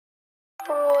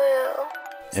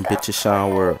And bitches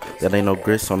shine world, that ain't no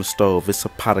grits on the stove. It's a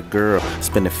pot of girl,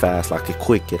 spin it fast like it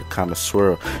quick, it'll kinda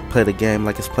swirl. Play the game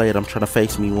like it's played, I'm tryna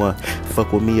face me one.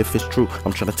 Fuck with me if it's true,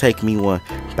 I'm tryna take me one.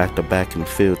 Back to back in the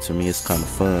field, to me it's kinda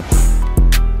fun.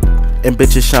 And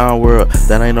bitches shine world,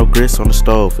 that ain't no grits on the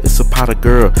stove. It's a pot of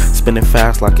girl, spinning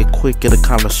fast like it quick, it'll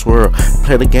kinda swirl.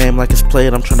 Play the game like it's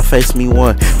played, I'm tryna face me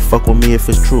one. Fuck with me if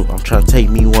it's true, I'm tryna take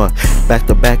me one. Back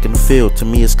to back in the field, to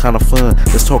me it's kinda fun.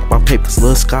 Let's talk about paper, cause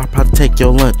Lil Scott probably take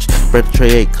your lunch. Spread the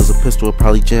tray 8, cause a pistol will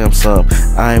probably jam some.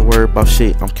 I ain't worried about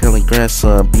shit, I'm killing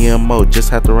grandson. BMO, just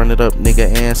had to run it up,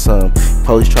 nigga, and some.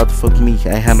 Police tried to fuck me, I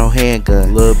ain't had no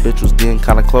handgun. Little bitch was getting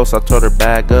kinda close, I told her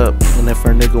bag up. And if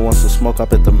her nigga wants to smoke, I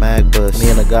bet the mag bus. Me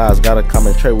and the guys gotta come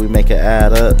and trade, we make it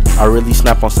add up. I really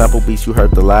snap on sample beats, you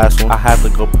heard the last one. I had to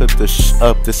go put this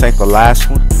up, this ain't the last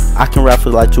one. I can rap for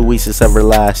like 2 weeks, it's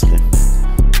everlasting.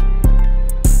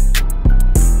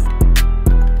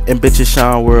 And bitches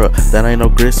shine world, that ain't no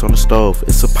grits on the stove.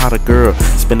 It's a pot of girl,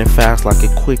 spinning fast like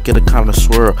it quick, it'll kinda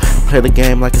swirl. Play the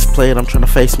game like it's played, I'm tryna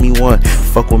face me one.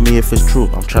 Fuck with me if it's true,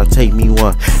 I'm tryna take me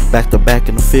one. Back to back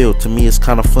in the field, to me it's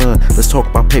kinda fun. Let's talk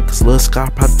about paper, cause Lil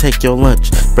Scott probably take your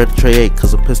lunch. Spread the tray 8,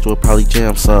 cause a pistol will probably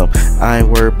jam some. I ain't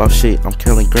worried about shit, I'm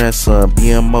killing grandson.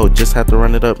 BMO, just had to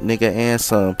run it up, nigga, and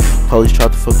some. Police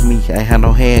tried to fuck me, I ain't had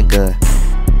no handgun.